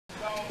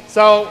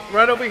So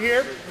right over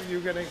here,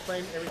 you're going to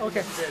explain everything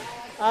Okay. you did.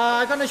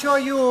 I'm gonna show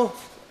you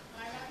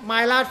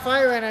my last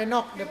fight when I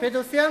knocked the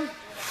petrosium.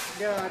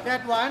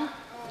 That one.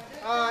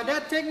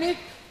 That technique,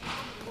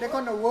 they're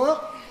gonna work,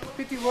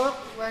 pretty work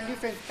when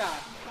defense start.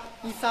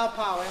 In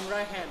Southpaw and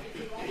right hand.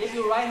 If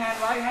you right hand,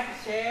 you have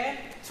to change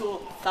to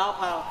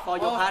Southpaw for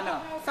your partner.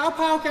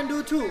 Southpaw can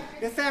do too,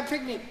 the same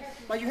technique,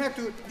 but you have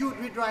to use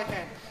with right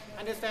hand.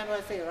 Understand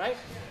what I say, right?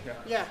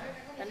 Yeah.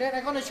 And then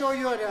I'm gonna show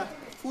you the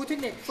full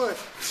technique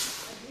first.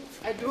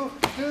 I do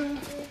ding,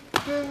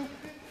 ding,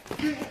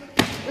 ding,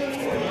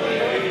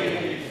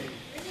 ding.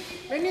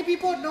 Many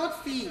people don't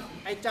see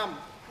I jump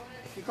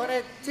because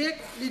I take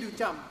little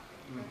jump.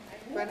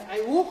 When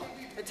I hook,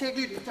 I take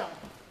little jump.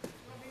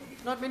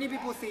 Not many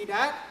people see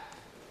that.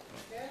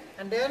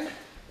 And then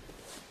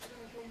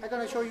I'm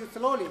gonna show you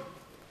slowly.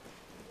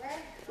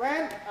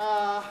 When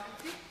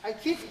I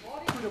kick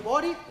to the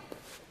body,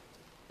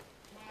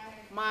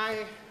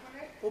 my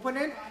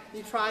opponent,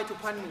 he tried to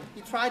punch me.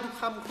 He tried to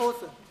come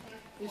closer.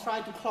 He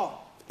tried to claw.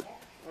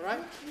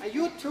 Alright? I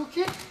use two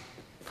kicks.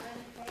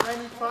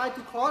 When he tried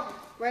to claw,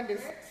 when the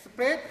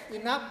spread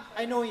enough,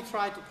 I know he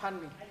tried to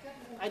punch me.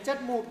 I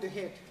just move the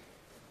head.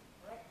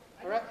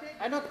 Alright?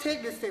 I don't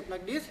take the step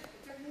like this.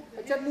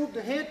 I just move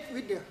the head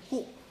with the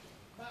hook.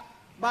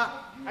 But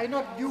I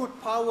not use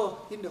power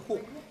in the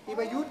hook. If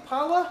I use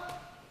power,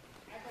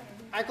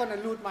 I'm gonna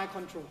lose my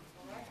control.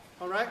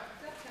 Alright?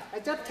 I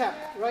just tap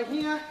right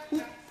here,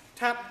 hook,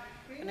 tap,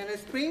 and then I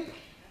spring,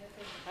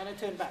 and I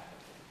turn back.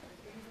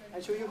 I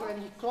show you when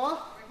he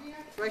claw.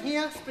 Right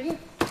here, spring.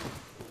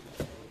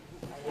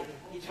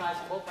 He tries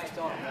to poke my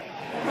jaw.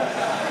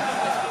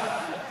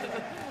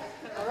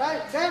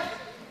 Alright, then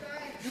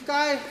you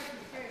guys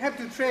have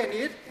to train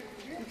it.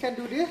 You can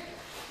do this.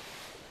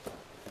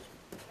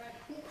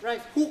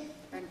 Right, hook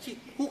and kick,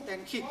 hook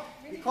and kick.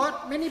 Because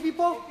many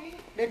people,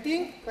 they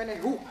think when I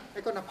hook,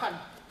 I'm gonna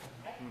punch.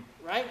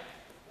 Right?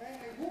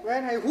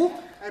 When I hook,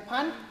 I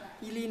punch,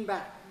 he lean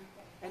back.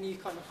 And he's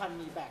gonna punch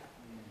me back.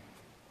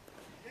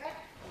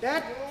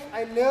 That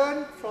I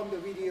learned from the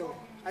video.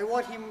 I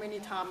watch him many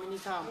times.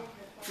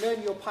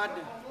 Learn your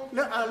partner.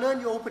 Learn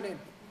your opponent.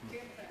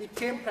 It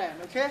came planned,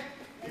 okay?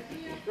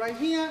 Right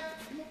here,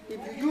 if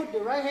you use the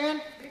right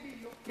hand,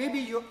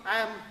 maybe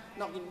I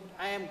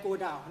am go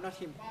down, not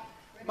him.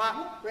 But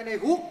when I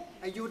hook,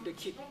 I use the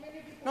kick.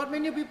 Not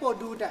many people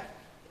do that,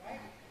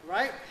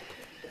 right?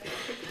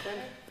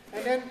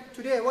 And then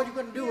today, what you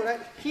gonna do, right?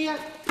 Here,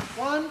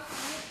 1,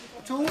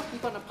 2, you're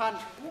gonna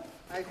punch.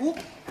 I hook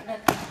and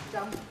then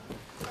jump.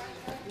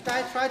 You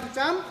guys try to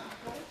jump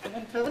and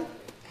then turn.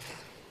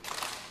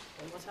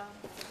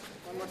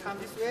 One more time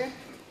this way.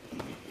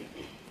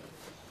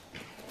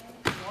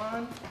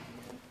 1,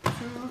 2,